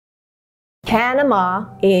Panama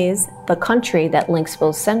is the country that links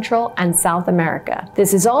both Central and South America.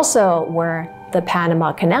 This is also where the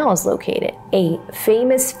Panama Canal is located, a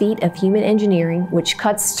famous feat of human engineering which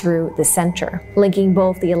cuts through the center, linking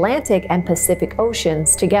both the Atlantic and Pacific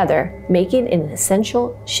Oceans together, making it an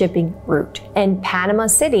essential shipping route. In Panama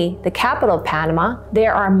City, the capital of Panama,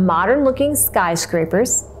 there are modern-looking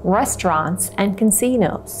skyscrapers, restaurants, and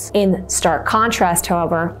casinos. In stark contrast,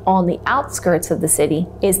 however, on the outskirts of the city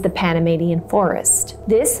is the Panamanian forest.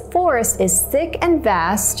 This forest is thick and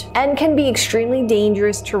vast and can be extremely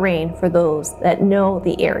dangerous terrain for those that know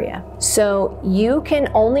the area. So you can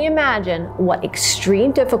only imagine what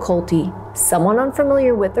extreme difficulty someone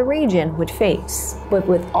unfamiliar with the region would face. But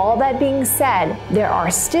with all that being said, there are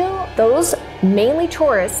still those, mainly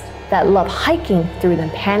tourists, that love hiking through the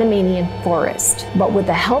Panamanian forest. But with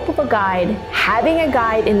the help of a guide, having a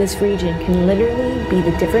guide in this region can literally be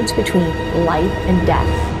the difference between life and death.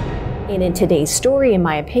 And in today's story, in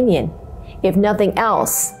my opinion, if nothing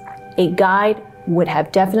else, a guide would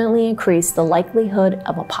have definitely increased the likelihood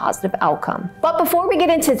of a positive outcome. But before we get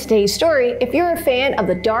into today's story, if you're a fan of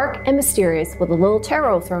the dark and mysterious with a little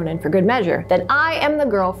tarot thrown in for good measure, then I am the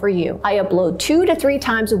girl for you. I upload 2 to 3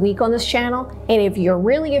 times a week on this channel, and if you're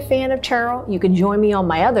really a fan of tarot, you can join me on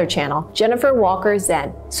my other channel, Jennifer Walker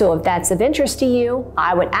Zen. So if that's of interest to you,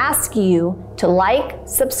 I would ask you to like,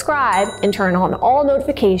 subscribe, and turn on all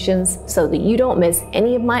notifications so that you don't miss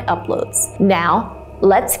any of my uploads. Now,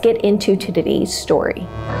 let's get into today's story.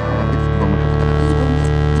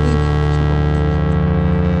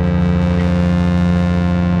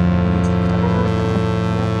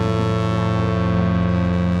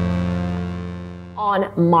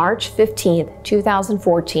 On March 15th,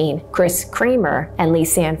 2014, Kris Kremer and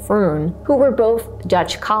Lisanne Froon, who were both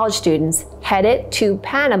Dutch college students, headed to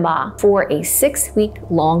Panama for a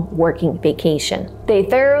 6-week-long working vacation. They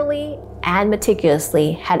thoroughly and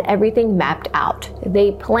meticulously had everything mapped out.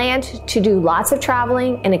 They planned to do lots of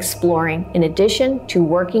traveling and exploring in addition to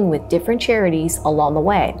working with different charities along the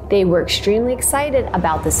way. They were extremely excited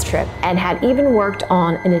about this trip and had even worked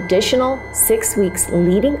on an additional 6 weeks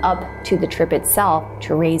leading up to the trip itself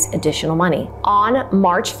to raise additional money. On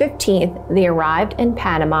March 15th, they arrived in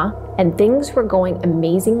Panama and things were going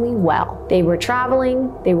amazingly well. They were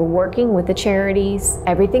traveling, they were working with the charities,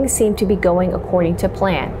 everything seemed to be going according to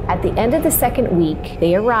plan. At the end of the second week,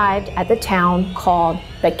 they arrived at the town called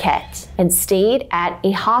Boquete and stayed at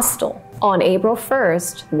a hostel. On April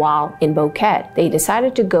 1st, while in Boquete, they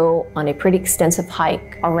decided to go on a pretty extensive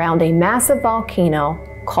hike around a massive volcano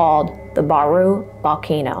called the Baru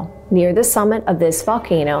volcano. Near the summit of this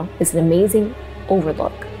volcano is an amazing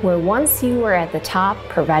overlook, where once you were at the top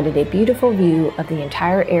provided a beautiful view of the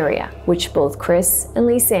entire area, which both Kris and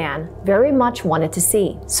Lisanne very much wanted to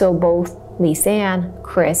see. So both Lisanne,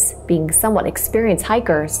 Kris, being somewhat experienced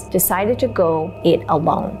hikers, decided to go it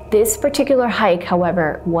alone. This particular hike,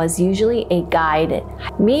 however, was usually a guided,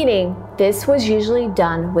 meaning this was usually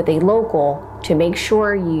done with a local to make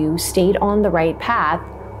sure you stayed on the right path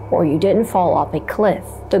or you didn't fall off a cliff.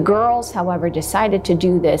 The girls, however, decided to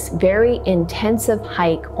do this very intensive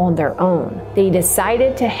hike on their own. They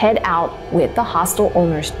decided to head out with the hostel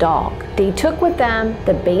owner's dog. They took with them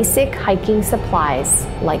the basic hiking supplies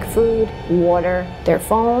like food, water, their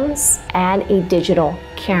phones, and a digital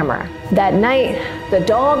camera. That night, the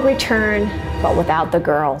dog returned, but without the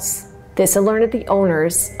girls. This alerted the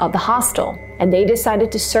owners of the hostel, and they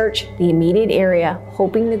decided to search the immediate area,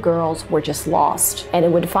 hoping the girls were just lost and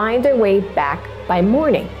it would find their way back by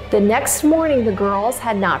morning. The next morning, the girls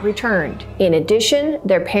had not returned. In addition,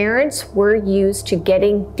 their parents were used to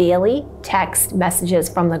getting daily text messages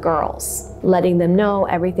from the girls, letting them know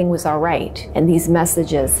everything was all right. And these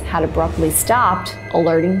messages had abruptly stopped,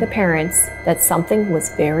 alerting the parents that something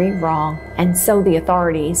was very wrong. And so the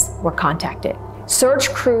authorities were contacted. Search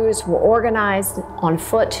crews were organized on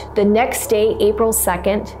foot. The next day, April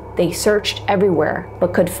 2nd, they searched everywhere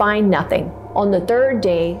but could find nothing. On the third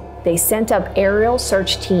day, they sent up aerial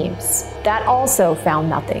search teams. That also found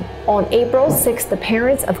nothing. On April 6th, the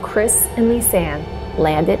parents of Kris and Lisanne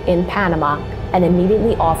landed in Panama and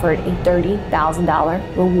immediately offered a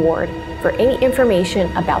 $30,000 reward for any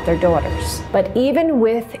information about their daughters. But even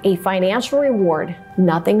with a financial reward,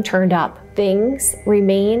 nothing turned up. Things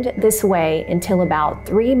remained this way until about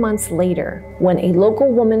 3 months later, when a local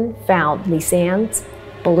woman found Lisanne's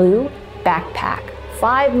blue backpack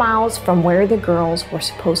 5 miles from where the girls were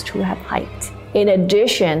supposed to have hiked. In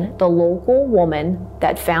addition, the local woman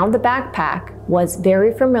that found the backpack was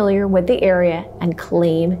very familiar with the area and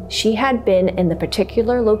claimed she had been in the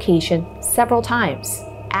particular location several times,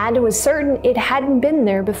 and was certain it hadn't been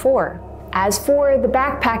there before. As for the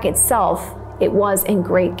backpack itself, it was in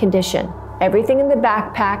great condition. Everything in the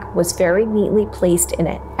backpack was very neatly placed in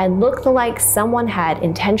it and looked like someone had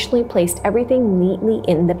intentionally placed everything neatly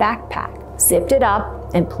in the backpack, zipped it up,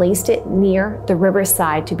 and placed it near the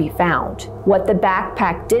riverside to be found. What the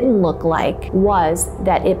backpack didn't look like was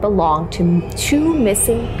that it belonged to 2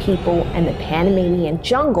 missing people in the Panamanian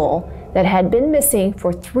jungle that had been missing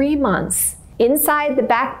for 3 months. Inside the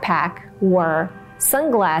backpack were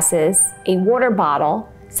sunglasses, a water bottle,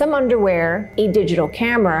 some underwear, a digital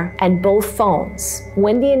camera, and both phones.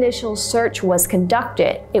 When the initial search was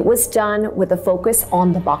conducted, it was done with a focus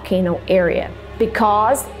on the volcano area,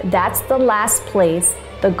 because that's the last place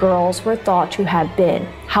the girls were thought to have been.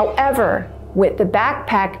 However, with the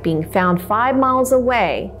backpack being found 5 miles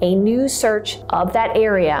away, a new search of that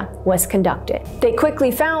area was conducted. They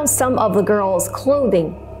quickly found some of the girls'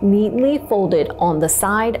 clothing neatly folded on the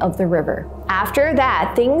side of the river. After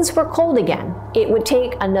that, things were cold again. It would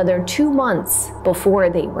take another 2 months before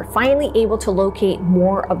they were finally able to locate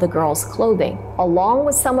more of the girls' clothing, along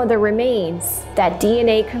with some of the remains that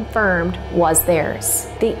DNA confirmed was theirs.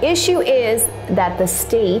 The issue is that the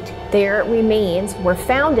state their remains were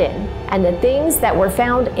found in, and the things that were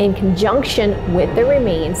found in conjunction with the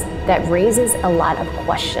remains, that raises a lot of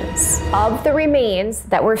questions. Of the remains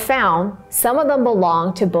that were found, some of them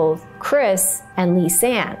belong to both Kris and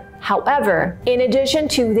Lisanne. However, in addition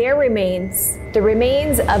to their remains, the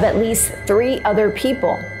remains of at least 3 other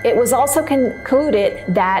people, it was also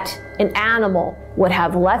concluded that an animal would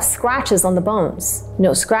have left scratches on the bones.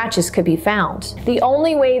 No scratches could be found. The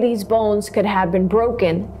only way these bones could have been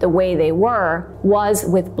broken the way they were was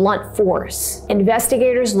with blunt force.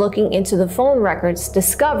 Investigators looking into the phone records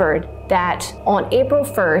discovered that on April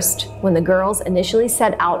 1st, when the girls initially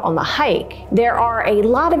set out on the hike, there are a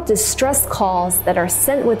lot of distress calls that are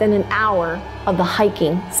sent within an hour of the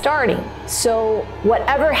hiking starting. So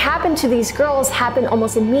whatever happened to these girls happened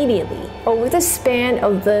almost immediately. Over the span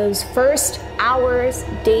of those first hours,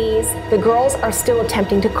 days, the girls are still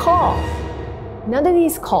attempting to call. None of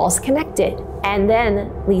these calls connected. And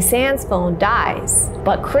then Lisanne's phone dies,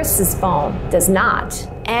 but Kris's phone does not.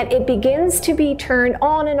 And it begins to be turned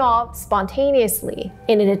on and off spontaneously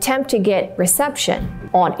in an attempt to get reception.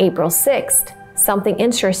 On April 6th, something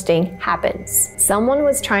interesting happens. Someone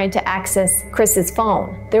was trying to access Kris's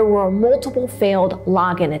phone. There were multiple failed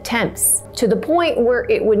login attempts, to the point where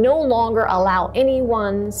it would no longer allow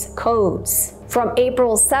anyone's codes. From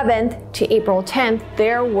April 7th to April 10th,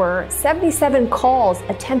 there were 77 calls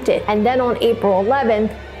attempted, and then on April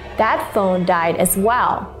 11th, that phone died as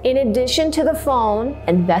well. In addition to the phone,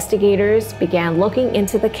 investigators began looking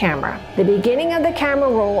into the camera. The beginning of the camera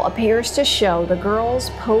roll appears to show the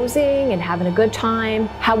girls posing and having a good time.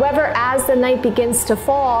 However, as the night begins to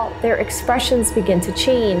fall, their expressions begin to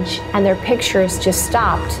change and their pictures just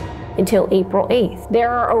stopped until April 8th. There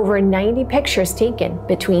are over 90 pictures taken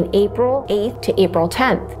between April 8th to April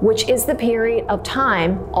 10th, which is the period of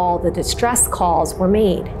time all the distress calls were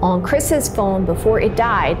made. On Kris's phone before it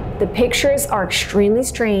died, the pictures are extremely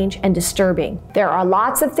strange and disturbing. There are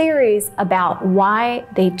lots of theories about why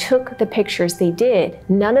they took the pictures they did.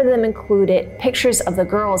 None of them included pictures of the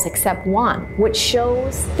girls except one, which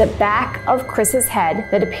shows the back of Kris's head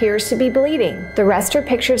that appears to be bleeding. The rest are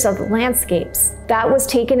pictures of the landscapes. That was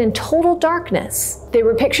taken in total darkness. There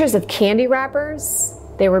were pictures of candy wrappers.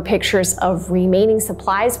 There were pictures of remaining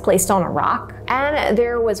supplies placed on a rock. And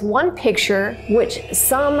there was one picture which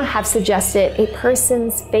some have suggested a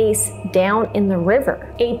person's face down in the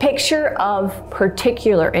river. A picture of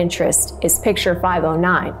particular interest is picture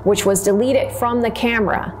 509, which was deleted from the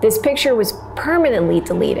camera. This picture was permanently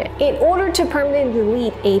deleted. In order to permanently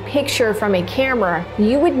delete a picture from a camera,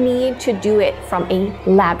 you would need to do it from a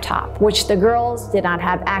laptop, which the girls did not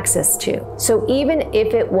have access to. So even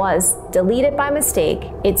if it was deleted by mistake,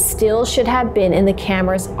 it still should have been in the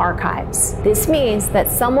camera's archives. This means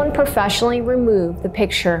that someone professionally removed the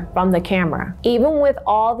picture from the camera. Even with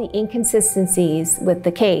all the inconsistencies with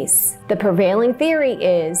the case, the prevailing theory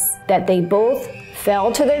is that they both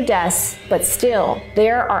fell to their deaths, but still,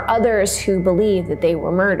 there are others who believe that they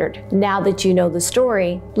were murdered. Now that you know the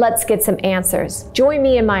story, let's get some answers. Join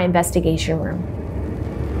me in my investigation room.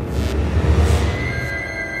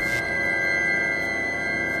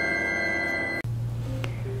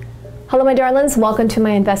 Hello my darlings, welcome to my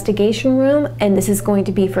investigation room, and this is going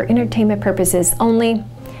to be for entertainment purposes only.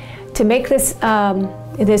 To make this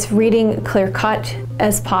this reading clear-cut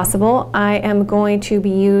as possible, I am going to be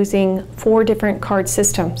using 4 different card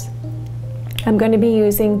systems. I'm going to be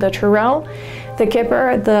using the Tarot, the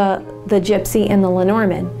Kipper, the Gypsy, and the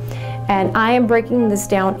Lenormand. And I am breaking this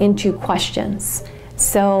down into questions.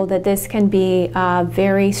 so that this can be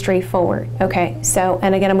very straightforward. Okay, so,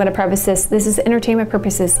 and again, I'm going to preface this. This is entertainment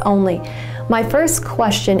purposes only. My first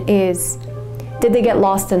question is, did they get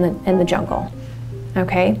lost in the jungle?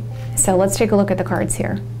 Okay, so let's take a look at the cards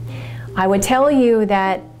here. I would tell you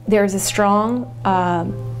that there's a strong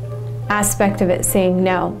aspect of it saying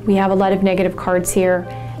no. We have a lot of negative cards here.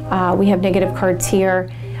 We have negative cards here.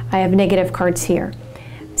 I have negative cards here.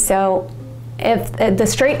 So if the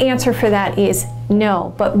straight answer for that is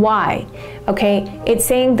no, but why? Okay, it's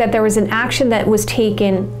saying that there was an action that was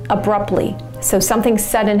taken abruptly. So something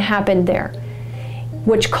sudden happened there,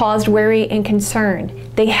 which caused worry and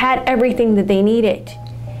concern. They had everything that they needed.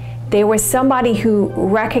 There was somebody who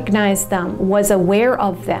recognized them, was aware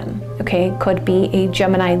of them. Okay, could be a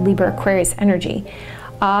Gemini, Libra, Aquarius energy.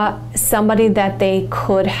 Somebody that they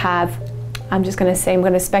could have, I'm just going to say, I'm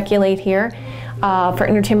going to speculate here, for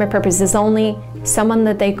entertainment purposes only, someone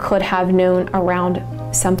that they could have known around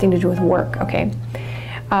something to do with work, okay?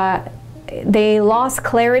 They lost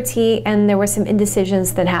clarity and there were some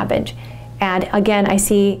indecisions that happened. And again, I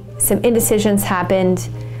see some indecisions happened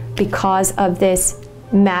because of this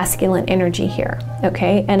masculine energy here,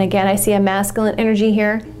 okay? And again, I see a masculine energy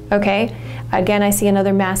here, okay? Again, I see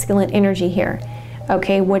another masculine energy here,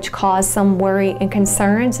 okay, which caused some worry and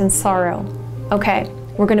concerns and sorrow. Okay,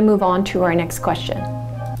 we're gonna move on to our next question.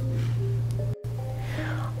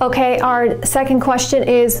 Okay, our second question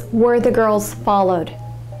is, were the girls followed?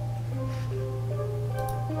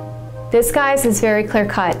 This, guys, is very clear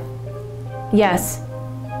cut. Yes.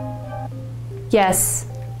 Yes.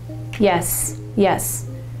 Yes. Yes.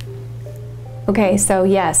 Okay, so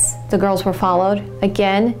yes, the girls were followed.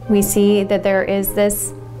 Again, we see that there is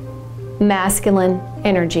this masculine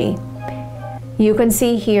energy. You can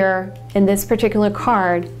see here in this particular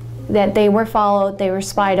card that they were followed, they were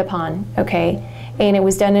spied upon, okay? And it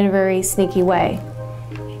was done in a very sneaky way.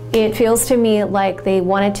 It feels to me like they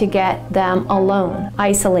wanted to get them alone,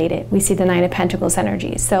 isolated. We see the Nine of Pentacles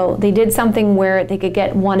energy. So they did something where they could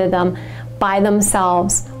get one of them by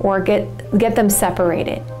themselves or get them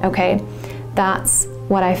separated, okay? That's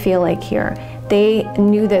what I feel like here. They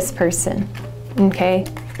knew this person, okay?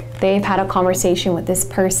 They've had a conversation with this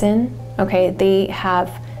person, okay? They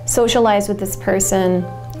have socialized with this person,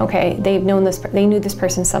 okay? They've known this, they knew this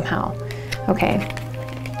person somehow, okay?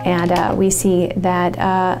 And we see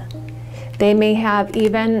that they may have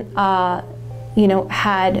even, you know,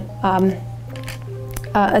 had,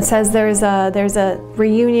 it says there's a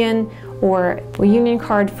reunion or reunion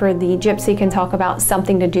card for the Gypsy can talk about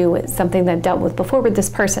something to do with something that dealt with before with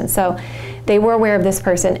this person. So they were aware of this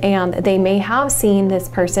person and they may have seen this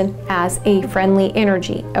person as a friendly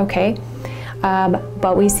energy, okay?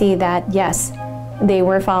 But we see that, yes, they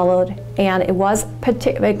were followed and it was,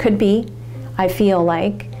 it could be, I feel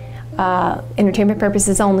like, entertainment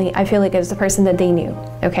purposes only, I feel like it was the person that they knew,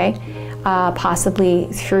 okay? Possibly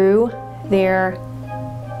through their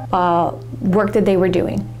work that they were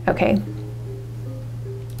doing, okay?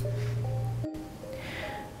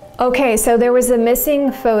 Okay, so there was a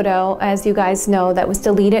missing photo, as you guys know, that was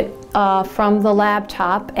deleted from the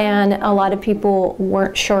laptop, and a lot of people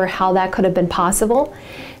weren't sure how that could have been possible.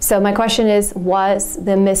 So my question is, was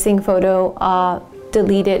the missing photo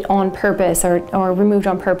deleted on purpose or removed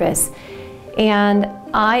on purpose? And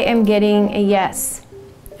I am getting a yes,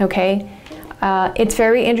 okay? It's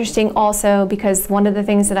very interesting also because one of the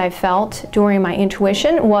things that I felt during my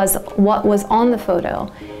intuition was what was on the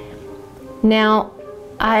photo. Now,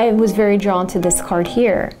 I was very drawn to this card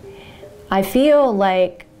here. I feel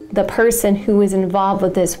like the person who was involved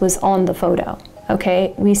with this was on the photo,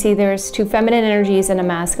 okay? We see there's two feminine energies and a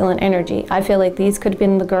masculine energy. I feel like these could have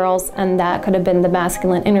been the girls and that could have been the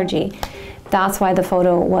masculine energy. That's why the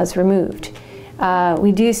photo was removed.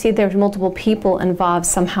 We do see there's multiple people involved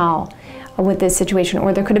somehow with this situation,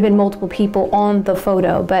 or there could have been multiple people on the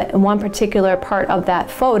photo, but in one particular part of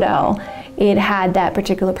that photo, it had that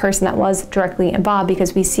particular person that was directly involved,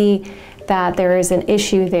 because we see that there is an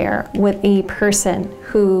issue there with a person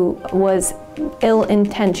who was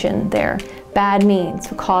ill-intentioned there, bad means,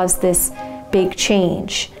 caused this big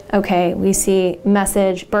change. Okay, we see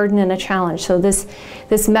message, burden, and a challenge. So this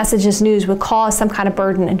message, this news would cause some kind of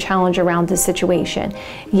burden and challenge around this situation.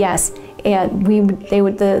 Yes, and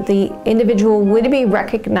the individual would be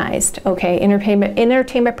recognized. Okay,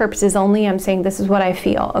 entertainment purposes only. I'm saying this is what I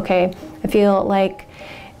feel. Okay, I feel like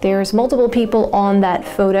there's multiple people on that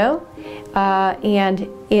photo, and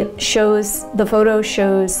the photo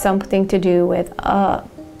shows something to do with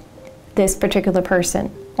this particular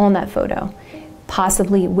person on that photo,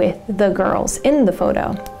 possibly with the girls in the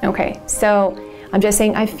photo. Okay, so I'm just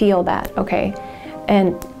saying I feel that, okay?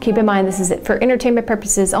 And keep in mind, this is it for entertainment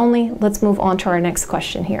purposes only. Let's move on to our next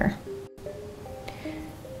question here.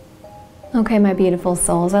 Okay, my beautiful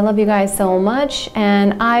souls, I love you guys so much,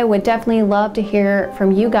 and I would definitely love to hear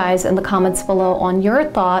from you guys in the comments below on your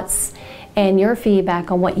thoughts and your feedback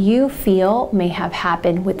on what you feel may have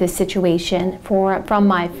happened with this situation from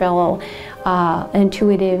my fellow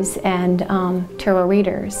intuitives and tarot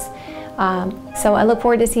readers. So I look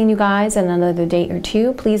forward to seeing you guys in another date or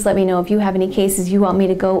two. Please let me know if you have any cases you want me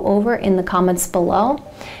to go over in the comments below,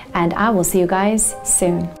 and I will see you guys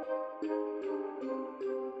soon.